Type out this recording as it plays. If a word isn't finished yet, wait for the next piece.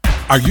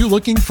Are you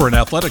looking for an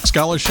athletic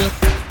scholarship?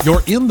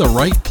 You're in the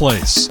right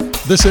place.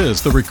 This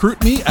is the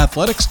Recruit Me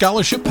Athletic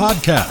Scholarship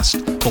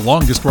Podcast, the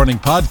longest-running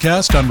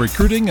podcast on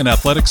recruiting and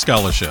athletic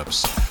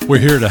scholarships. We're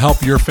here to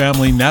help your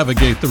family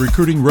navigate the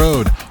recruiting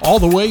road all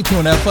the way to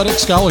an athletic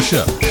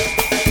scholarship.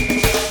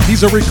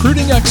 He's a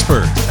recruiting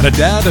expert and a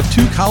dad of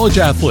 2 college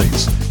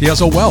athletes. He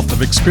has a wealth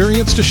of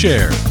experience to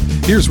share.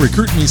 Here's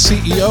Recruit Me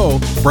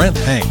CEO, Brent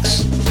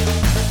Hanks.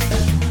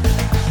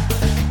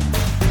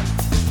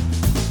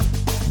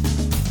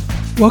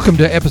 Welcome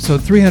to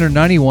episode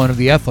 391 of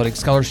the Athletic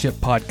Scholarship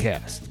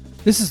Podcast.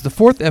 This is the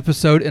 4th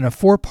episode in a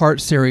 4-part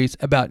series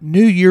about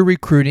New Year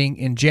recruiting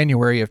in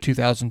January of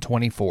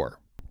 2024.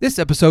 This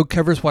episode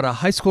covers what a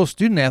high school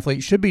student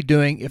athlete should be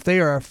doing if they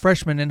are a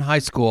freshman in high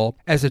school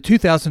as the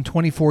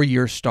 2024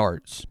 year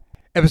starts.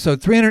 Episode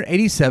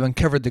 387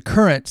 covered the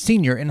current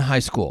senior in high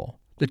school,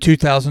 the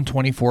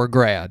 2024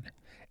 grad.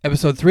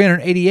 Episode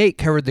 388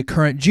 covered the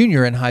current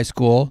junior in high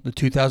school, the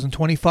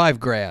 2025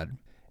 grad.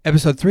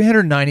 Episode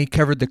 390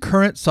 covered the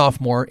current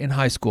sophomore in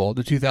high school,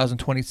 the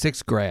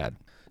 2026 grad.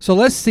 So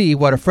let's see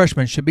what a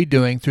freshman should be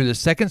doing through the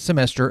second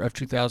semester of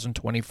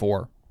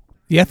 2024.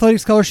 The Athletic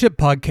Scholarship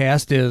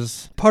Podcast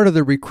is part of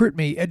the Recruit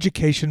Me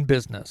education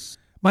business.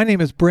 My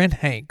name is Brent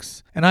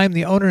Hanks, and I am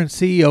the owner and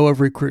CEO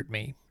of Recruit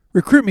Me.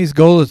 Recruit Me's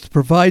goal is to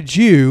provide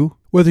you,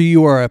 whether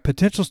you are a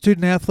potential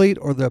student athlete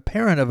or the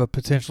parent of a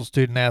potential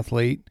student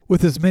athlete,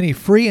 with as many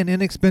free and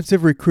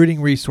inexpensive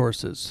recruiting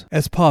resources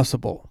as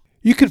possible.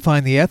 You can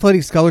find the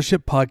Athletic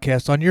Scholarship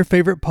Podcast on your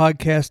favorite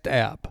podcast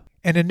app,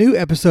 and a new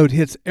episode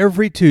hits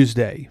every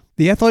Tuesday.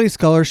 The Athletic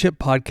Scholarship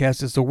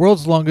Podcast is the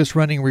world's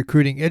longest-running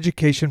recruiting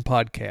education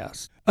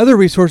podcast. Other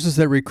resources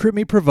that Recruit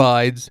Me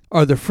provides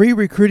are the free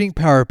Recruiting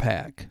Power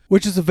Pack,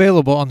 which is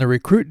available on the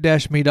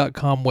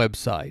recruit-me.com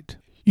website.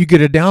 You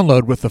get a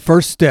download with the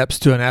first steps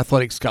to an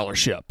athletic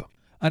scholarship,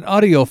 an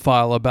audio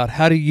file about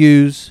how to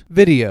use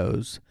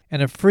videos,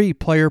 and a free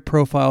player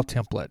profile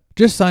template.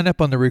 Just sign up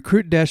on the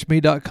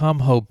recruit-me.com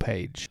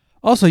homepage.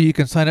 Also, you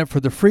can sign up for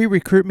the free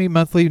Recruit Me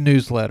monthly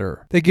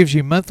newsletter that gives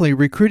you monthly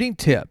recruiting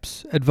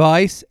tips,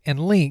 advice, and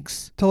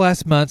links to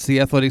last month's The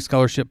Athletic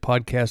Scholarship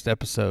Podcast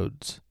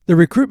episodes. The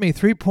Recruit Me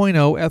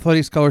 3.0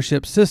 Athletic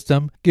Scholarship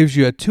System gives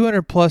you a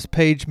 200-plus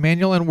page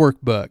manual and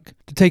workbook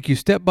to take you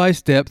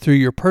step-by-step through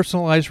your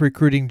personalized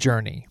recruiting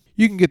journey.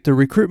 You can get the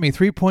Recruit Me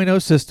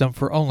 3.0 system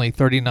for only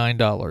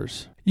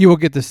 $39. You will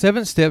get the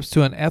 7 steps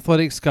to an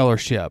athletic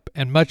scholarship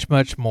and much,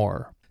 much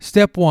more.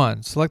 Step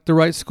 1, select the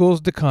right schools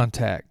to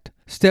contact.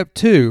 Step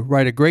 2,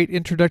 write a great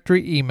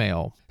introductory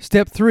email.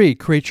 Step 3,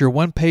 create your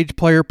one-page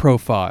player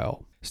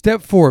profile.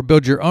 Step 4,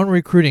 build your own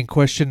recruiting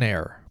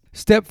questionnaire.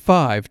 Step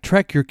 5,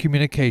 track your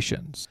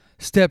communications.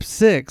 Step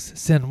 6,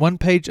 send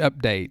one-page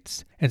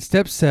updates. And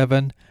Step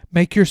 7,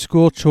 make your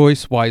school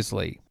choice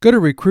wisely. Go to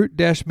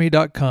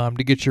recruit-me.com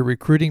to get your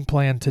recruiting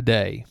plan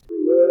today.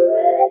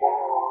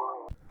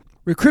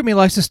 Recruit Me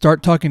likes to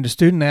start talking to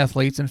student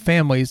athletes and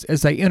families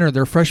as they enter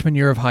their freshman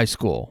year of high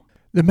school.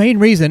 The main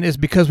reason is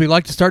because we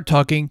like to start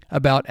talking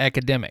about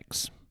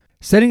academics.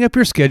 Setting up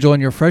your schedule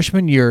in your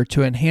freshman year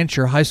to enhance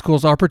your high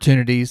school's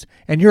opportunities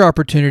and your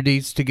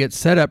opportunities to get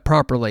set up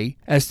properly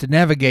as to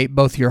navigate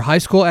both your high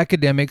school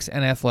academics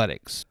and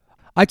athletics.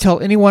 I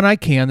tell anyone I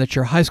can that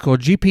your high school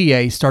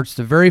GPA starts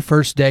the very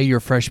first day your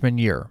freshman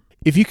year.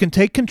 If you can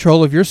take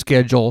control of your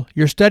schedule,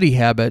 your study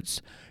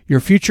habits, your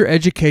future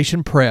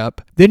education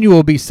prep, then you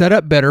will be set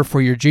up better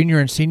for your junior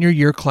and senior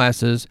year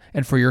classes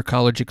and for your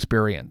college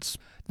experience.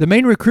 The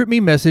main Recruit Me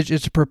message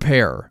is to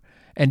prepare,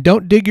 and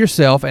don't dig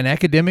yourself an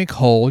academic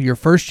hole your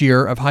first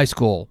year of high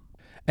school,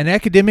 an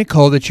academic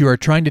hole that you are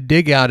trying to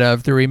dig out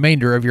of the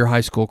remainder of your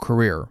high school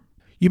career.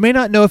 You may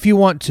not know if you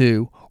want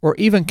to, or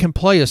even can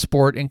play a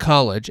sport in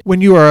college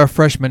when you are a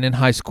freshman in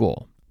high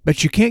school,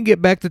 but you can't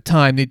get back the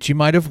time that you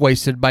might have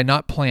wasted by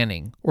not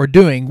planning or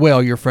doing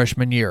well your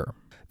freshman year.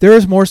 There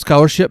is more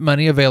scholarship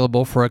money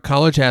available for a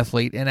college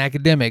athlete in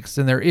academics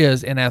than there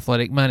is in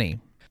athletic money.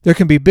 There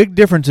can be big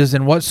differences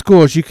in what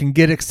schools you can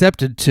get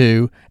accepted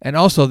to and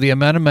also the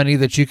amount of money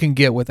that you can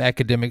get with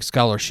academic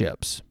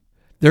scholarships.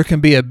 There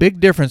can be a big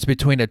difference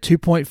between a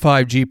 2.5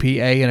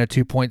 GPA and a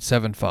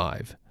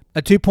 2.75,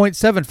 a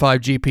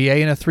 2.75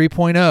 GPA and a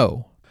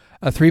 3.0,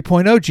 a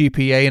 3.0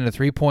 GPA and a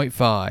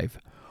 3.5,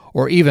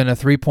 or even a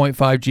 3.5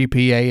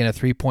 GPA and a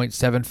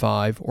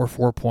 3.75 or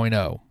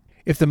 4.0.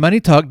 If the money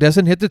talk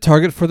doesn't hit the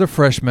target for the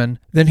freshman,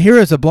 then here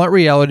is a blunt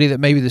reality that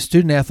maybe the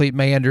student athlete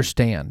may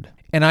understand,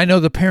 and I know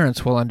the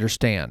parents will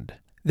understand.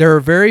 There are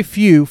very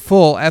few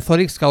full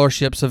athletic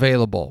scholarships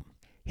available.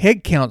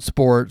 Head count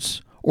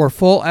sports or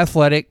full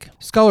athletic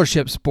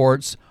scholarship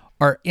sports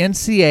are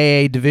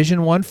NCAA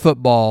Division I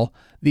football,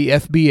 the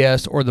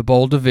FBS or the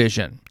Bowl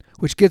Division,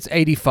 which gets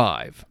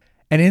 85,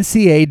 and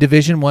NCAA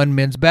Division I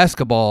men's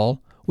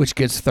basketball, which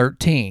gets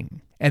 13.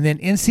 And then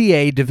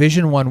NCAA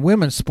Division I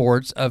women's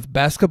sports of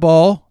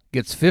basketball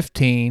gets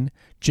 15,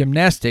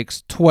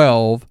 gymnastics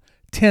 12,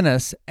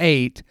 tennis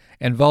 8,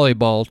 and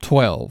volleyball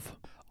 12.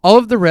 All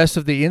of the rest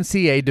of the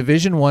NCAA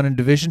Division I and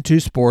Division II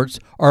sports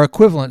are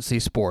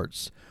equivalency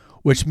sports,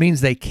 which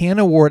means they can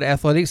award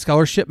athletic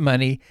scholarship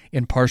money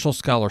in partial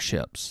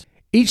scholarships.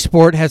 Each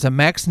sport has a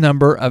max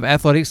number of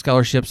athletic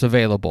scholarships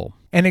available.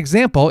 An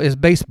example is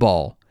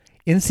baseball.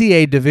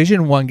 NCAA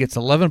Division I gets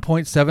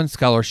 11.7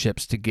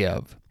 scholarships to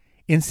give.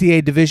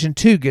 NCAA Division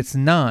II gets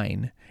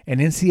 9, and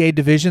NCAA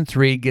Division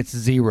III gets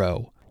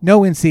 0.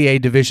 No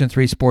NCAA Division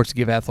III sports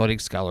give athletic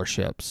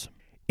scholarships.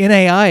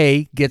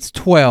 NAIA gets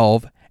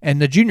 12,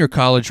 and the junior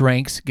college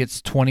ranks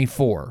gets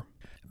 24.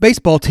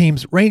 Baseball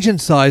teams range in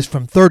size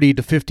from 30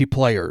 to 50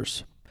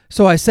 players.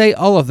 So I say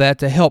all of that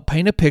to help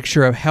paint a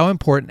picture of how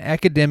important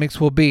academics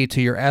will be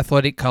to your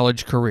athletic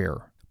college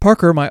career.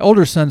 Parker, my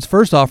older son's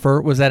first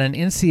offer was at an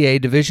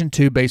NCAA Division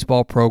II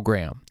baseball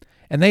program,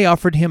 and they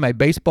offered him a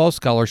baseball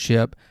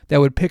scholarship that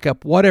would pick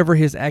up whatever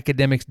his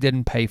academics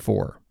didn't pay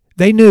for.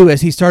 They knew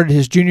as he started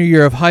his junior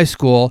year of high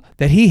school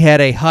that he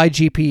had a high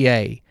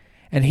GPA,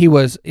 and he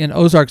was in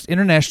Ozark's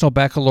International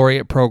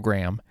Baccalaureate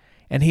program,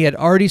 and he had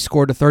already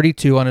scored a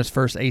 32 on his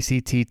first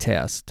ACT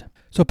test.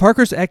 So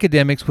Parker's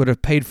academics would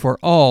have paid for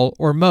all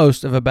or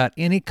most of about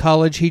any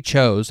college he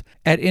chose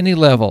at any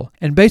level,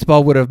 and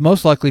baseball would have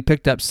most likely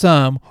picked up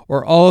some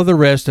or all of the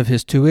rest of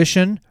his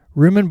tuition,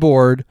 room and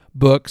board,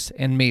 books,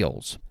 and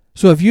meals.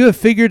 So if you have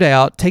figured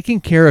out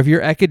taking care of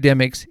your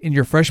academics in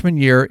your freshman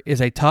year is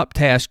a top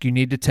task you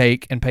need to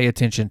take and pay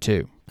attention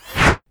to.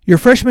 Your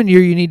freshman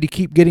year, you need to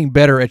keep getting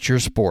better at your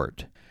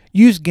sport.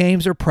 Use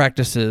games or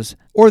practices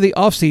or the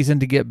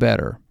off-season to get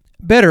better.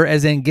 Better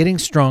as in getting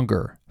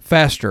stronger,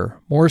 faster,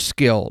 more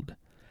skilled.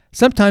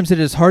 Sometimes it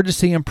is hard to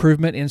see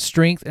improvement in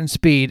strength and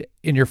speed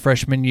in your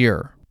freshman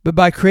year. But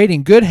by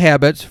creating good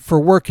habits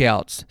for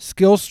workouts,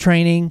 skills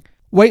training,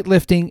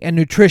 weightlifting, and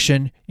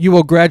nutrition, you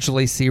will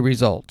gradually see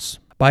results.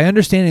 By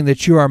understanding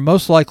that you are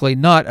most likely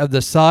not of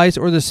the size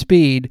or the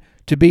speed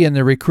to be in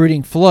the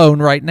recruiting flow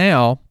right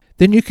now,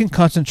 then you can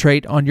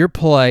concentrate on your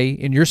play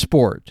in your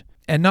sport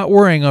and not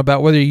worrying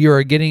about whether you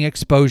are getting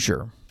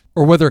exposure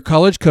or whether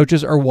college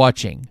coaches are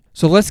watching.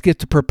 So let's get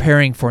to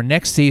preparing for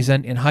next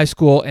season in high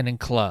school and in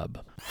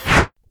club.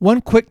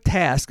 One quick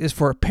task is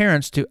for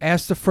parents to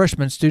ask the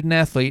freshman student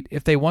athlete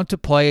if they want to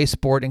play a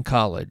sport in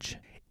college.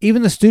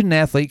 Even the student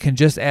athlete can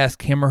just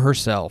ask him or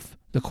herself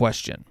the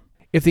question.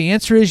 If the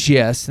answer is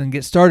yes, then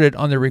get started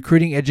on the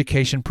recruiting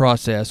education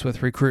process with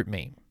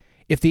RecruitMe.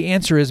 If the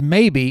answer is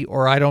maybe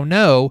or I don't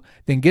know,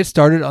 then get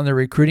started on the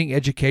recruiting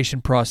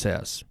education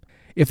process.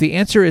 If the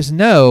answer is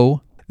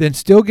no, then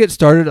still get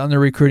started on the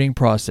recruiting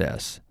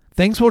process.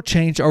 Things will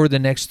change over the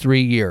next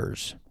 3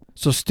 years,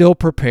 so still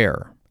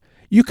prepare.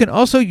 You can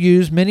also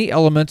use many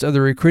elements of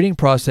the recruiting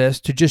process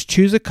to just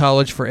choose a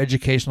college for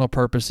educational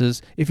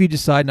purposes if you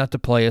decide not to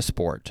play a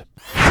sport.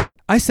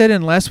 I said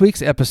in last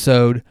week's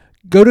episode,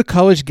 go to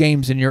college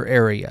games in your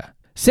area.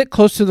 Sit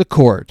close to the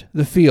court,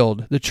 the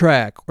field, the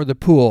track, or the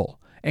pool,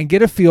 and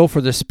get a feel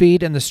for the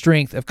speed and the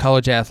strength of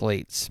college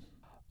athletes.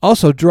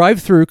 Also,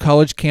 drive through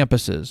college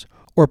campuses,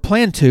 or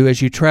plan to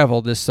as you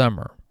travel this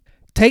summer.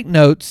 Take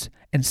notes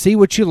and see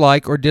what you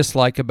like or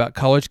dislike about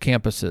college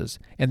campuses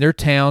and their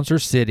towns or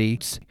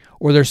cities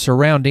or their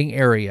surrounding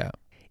area.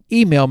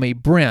 Email me,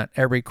 Brent,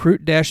 at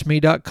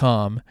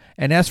recruit-me.com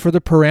and ask for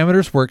the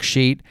parameters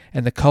worksheet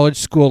and the college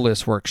school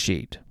list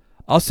worksheet.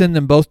 I'll send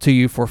them both to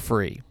you for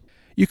free.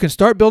 You can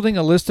start building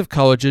a list of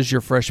colleges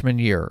your freshman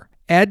year.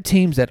 Add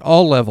teams at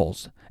all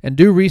levels and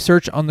do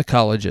research on the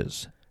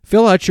colleges.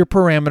 Fill out your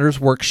parameters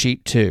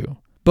worksheet too.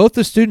 Both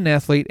the student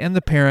athlete and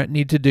the parent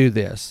need to do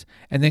this,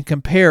 and then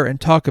compare and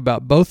talk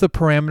about both the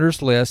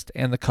parameters list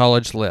and the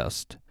college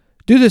list.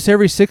 Do this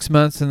every 6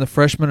 months in the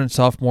freshman and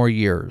sophomore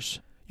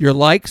years. Your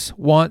likes,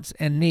 wants,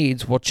 and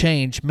needs will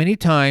change many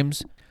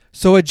times,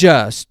 so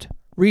adjust,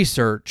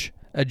 research,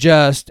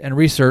 adjust, and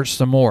research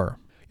some more.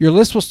 Your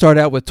list will start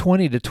out with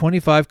 20 to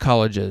 25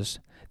 colleges,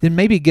 then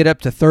maybe get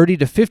up to 30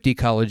 to 50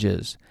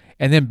 colleges,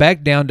 and then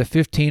back down to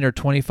 15 or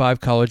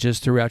 25 colleges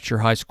throughout your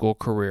high school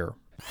career.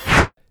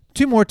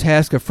 2 more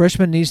tasks a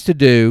freshman needs to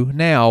do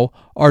now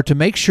are to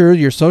make sure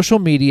your social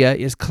media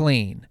is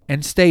clean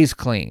and stays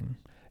clean.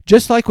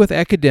 Just like with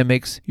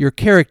academics, your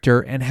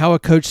character and how a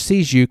coach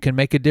sees you can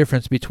make a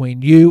difference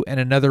between you and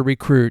another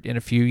recruit in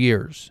a few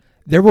years.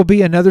 There will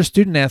be another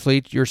student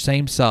athlete your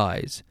same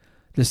size,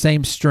 the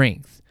same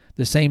strength,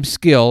 the same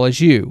skill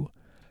as you.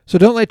 So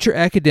don't let your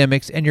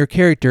academics and your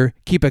character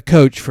keep a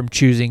coach from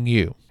choosing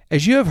you.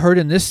 As you have heard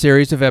in this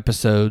series of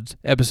episodes,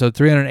 episode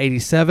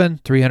 387,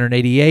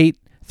 388,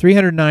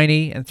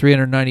 390, and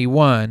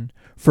 391,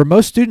 for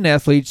most student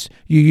athletes,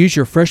 you use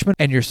your freshman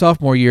and your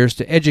sophomore years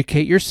to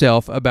educate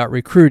yourself about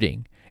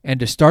recruiting and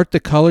to start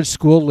the college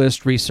school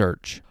list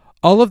research.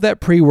 All of that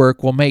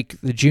pre-work will make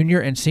the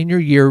junior and senior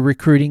year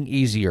recruiting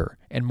easier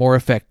and more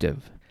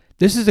effective.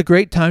 This is a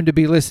great time to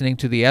be listening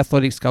to the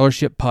Athletic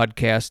Scholarship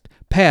Podcast,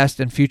 past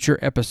and future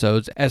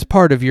episodes as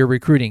part of your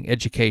recruiting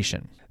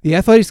education. The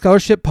Athletic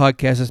Scholarship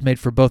Podcast is made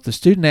for both the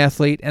student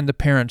athlete and the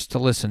parents to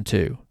listen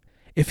to.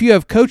 If you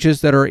have coaches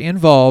that are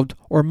involved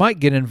or might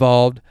get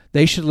involved,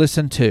 they should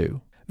listen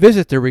too.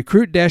 Visit the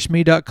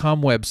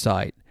recruit-me.com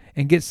website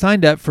and get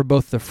signed up for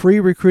both the free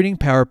Recruiting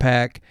Power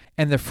Pack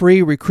and the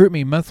free Recruit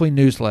Me monthly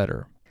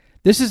newsletter.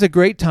 This is a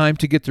great time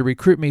to get the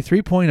Recruit Me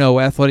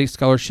 3.0 Athletic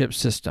Scholarship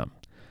System.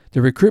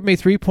 The Recruit Me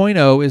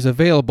 3.0 is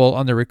available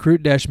on the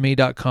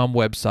recruit-me.com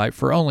website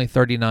for only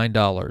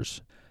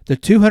 $39. The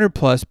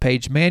 200-plus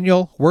page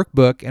manual,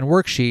 workbook, and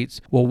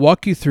worksheets will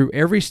walk you through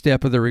every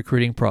step of the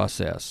recruiting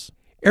process.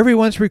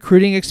 Everyone's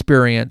recruiting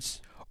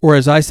experience, or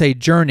as I say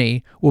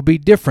journey, will be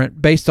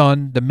different based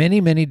on the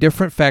many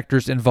different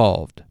factors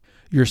involved.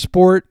 Your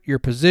sport, your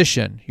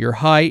position, your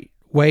height,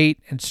 weight,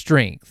 and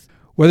strength,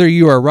 whether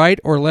you are right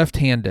or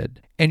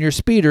left-handed, and your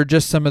speed are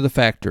just some of the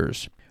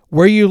factors.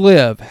 Where you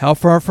live, how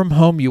far from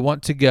home you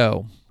want to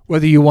go,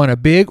 whether you want a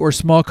big or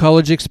small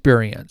college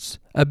experience,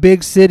 a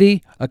big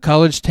city, a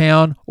college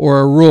town, or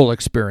a rural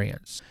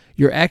experience,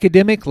 your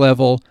academic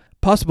level,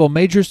 possible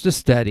majors to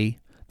study,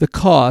 the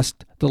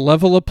cost, the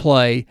level of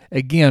play,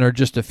 again, are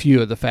just a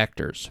few of the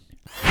factors.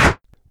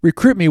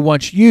 Recruit Me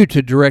wants you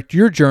to direct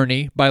your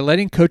journey by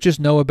letting coaches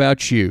know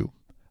about you.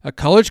 A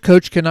college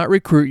coach cannot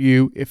recruit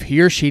you if he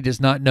or she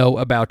does not know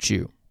about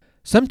you.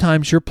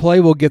 Sometimes your play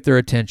will get their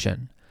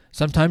attention.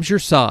 Sometimes your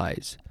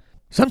size.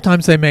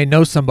 Sometimes they may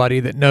know somebody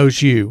that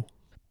knows you.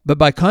 But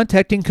by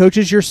contacting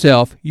coaches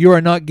yourself, you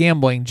are not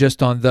gambling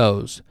just on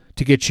those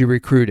to get you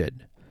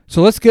recruited.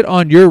 So let's get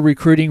on your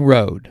recruiting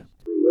road.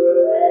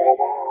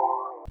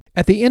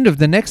 At the end of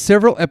the next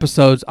several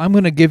episodes, I'm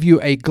going to give you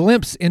a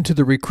glimpse into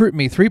the Recruit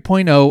Me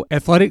 3.0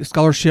 Athletic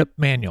Scholarship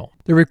Manual.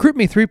 The Recruit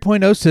Me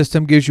 3.0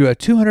 system gives you a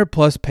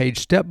 200-plus page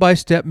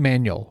step-by-step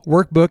manual,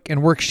 workbook,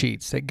 and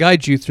worksheets that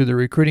guide you through the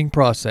recruiting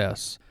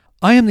process.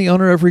 I am the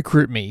owner of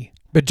Recruit Me,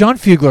 but John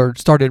Fugler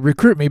started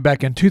Recruit Me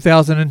back in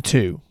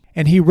 2002,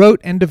 and he wrote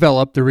and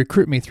developed the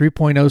Recruit Me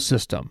 3.0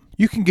 system.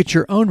 You can get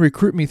your own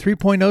Recruit Me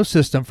 3.0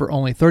 system for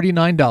only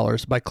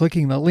 $39 by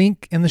clicking the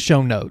link in the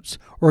show notes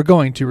or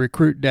going to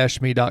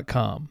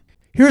recruit-me.com.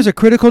 Here is a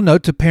critical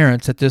note to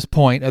parents at this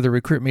point of the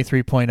Recruit Me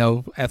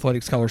 3.0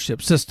 Athletic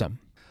Scholarship System.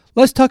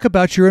 Let's talk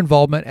about your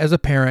involvement as a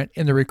parent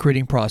in the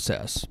recruiting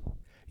process.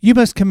 You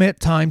must commit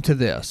time to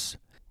this.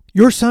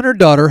 Your son or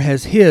daughter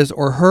has his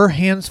or her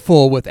hands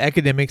full with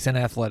academics and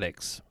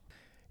athletics.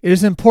 It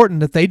is important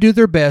that they do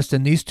their best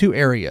in these two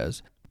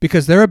areas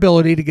because their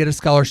ability to get a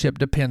scholarship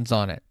depends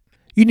on it.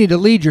 You need to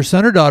lead your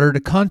son or daughter to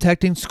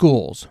contacting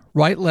schools,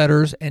 write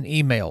letters and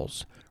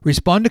emails,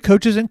 respond to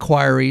coaches'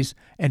 inquiries,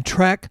 and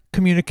track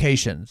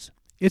communications.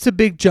 It's a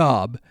big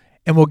job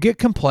and will get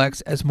complex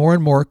as more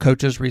and more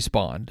coaches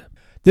respond.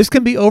 This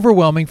can be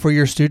overwhelming for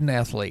your student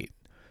athlete,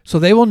 so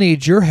they will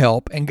need your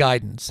help and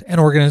guidance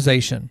and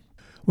organization.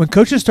 When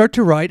coaches start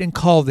to write and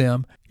call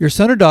them, your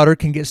son or daughter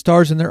can get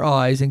stars in their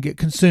eyes and get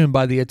consumed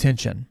by the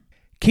attention.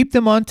 Keep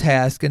them on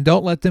task and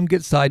don't let them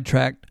get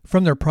sidetracked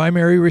from their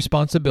primary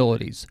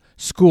responsibilities,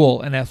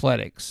 school and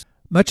athletics.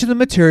 Much of the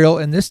material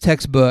in this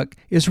textbook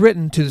is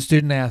written to the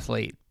student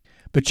athlete,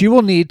 but you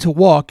will need to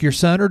walk your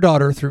son or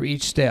daughter through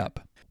each step.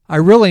 I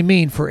really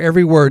mean for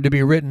every word to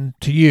be written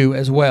to you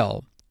as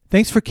well.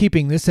 Thanks for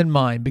keeping this in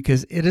mind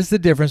because it is the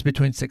difference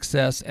between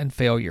success and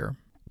failure.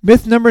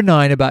 Myth number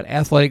 9 about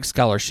athletic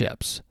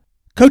scholarships.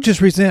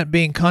 Coaches resent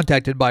being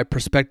contacted by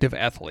prospective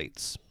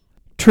athletes.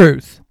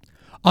 Truth.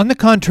 On the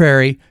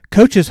contrary,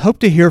 coaches hope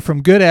to hear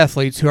from good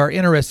athletes who are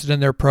interested in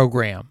their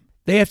program.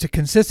 They have to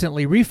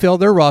consistently refill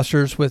their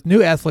rosters with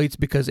new athletes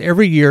because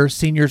every year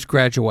seniors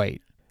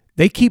graduate.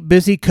 They keep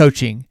busy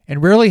coaching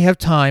and rarely have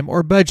time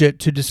or budget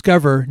to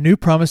discover new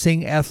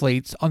promising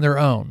athletes on their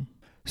own.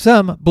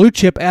 Some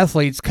blue-chip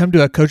athletes come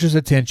to a coach's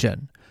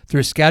attention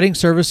through scouting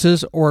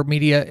services or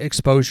media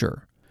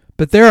exposure.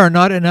 But there are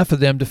not enough of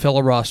them to fill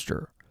a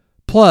roster.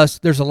 Plus,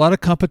 there's a lot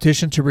of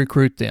competition to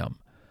recruit them.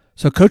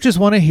 So coaches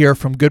want to hear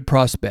from good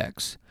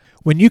prospects.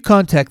 When you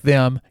contact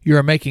them, you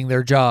are making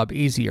their job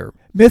easier.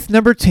 Myth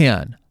number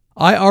 10.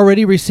 I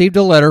already received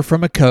a letter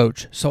from a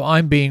coach, so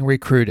I'm being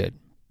recruited.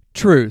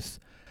 Truth.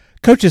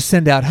 Coaches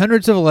send out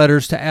hundreds of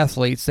letters to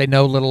athletes they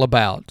know little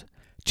about.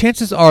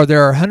 Chances are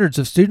there are hundreds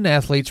of student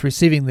athletes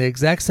receiving the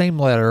exact same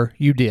letter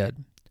you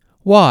did.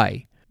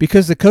 Why?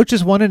 Because the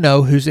coaches want to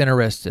know who's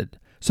interested,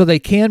 so they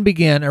can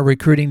begin a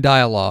recruiting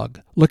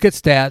dialogue, look at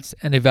stats,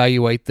 and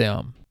evaluate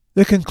them.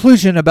 The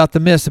conclusion about the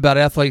myths about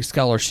athletic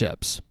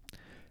scholarships.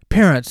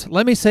 Parents,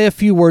 let me say a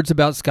few words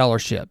about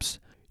scholarships.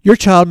 Your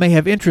child may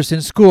have interest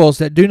in schools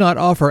that do not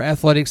offer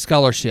athletic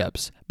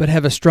scholarships, but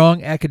have a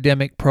strong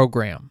academic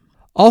program.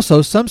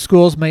 Also, some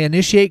schools may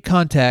initiate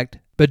contact,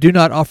 but do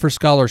not offer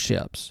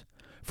scholarships.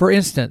 For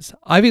instance,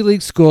 Ivy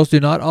League schools do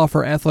not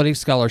offer athletic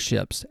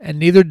scholarships, and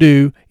neither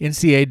do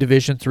NCAA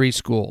Division III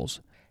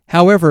schools.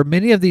 However,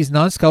 many of these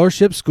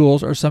non-scholarship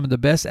schools are some of the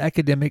best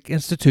academic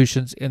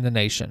institutions in the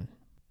nation.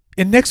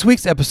 In next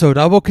week's episode,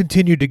 I will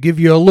continue to give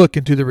you a look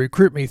into the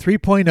Recruit Me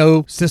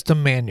 3.0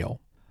 System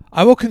Manual.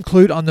 I will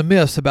conclude on the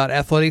myths about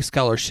athletic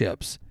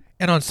scholarships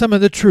and on some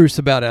of the truths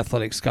about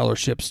athletic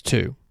scholarships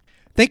too.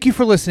 Thank you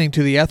for listening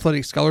to the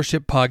Athletic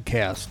Scholarship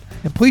Podcast,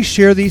 and please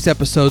share these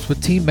episodes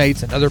with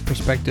teammates and other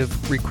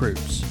prospective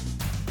recruits.